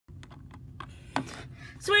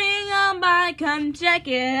Swing on by, come check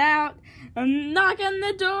it out. Knock on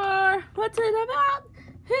the door. What's it about?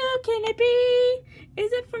 Who can it be?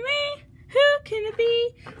 Is it for me? Who can it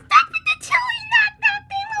be? Stop with the chili knock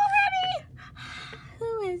thing already!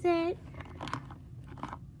 Who is it?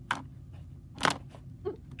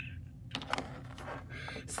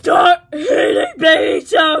 Start hitting baby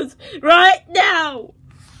shows right now!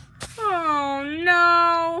 Oh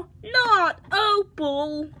no, not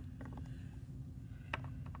Opal.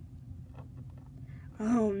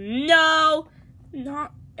 Oh no,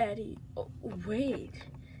 not Eddie. Oh, wait,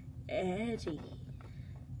 Eddie.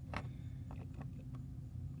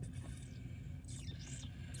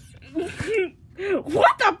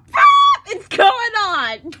 What the fuck is going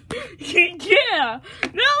on? Yeah,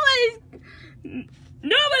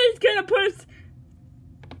 nobody's gonna put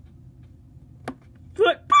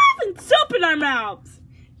soap in our mouths.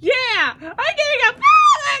 Yeah, I'm getting a.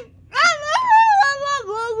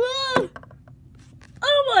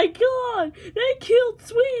 Oh my god, they killed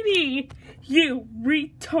Sweetie. You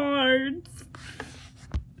retards.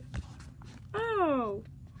 Oh,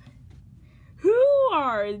 who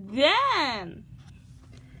are them?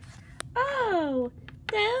 Oh,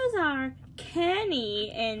 those are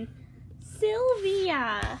Kenny and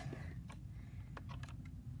Sylvia.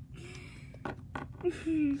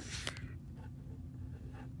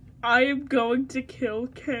 I am going to kill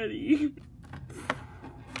Kenny.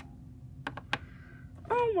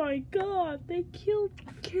 Oh my god, they killed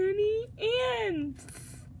Kenny and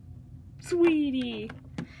Sweetie.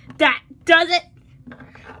 That does it.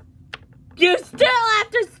 You still have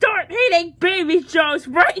to start hitting baby shows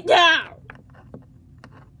right now.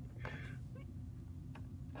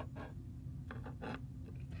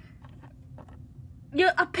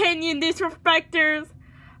 Your opinion disrespecters.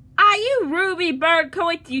 Are you Ruby Bird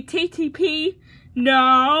going to TTP?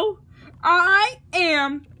 No, I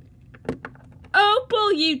am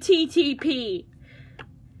Opal UTTP.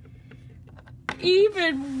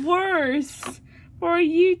 Even worse for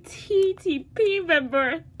you TTP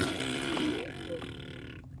member.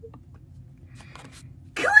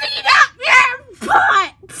 Clean up your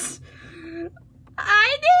butt!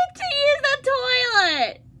 I need to use the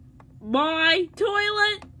toilet. My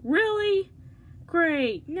toilet? Really?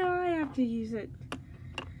 Great. Now I have to use it.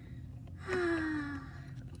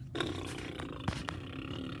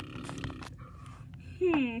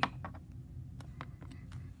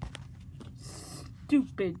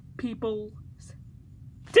 Stupid people.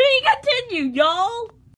 To continue, y'all.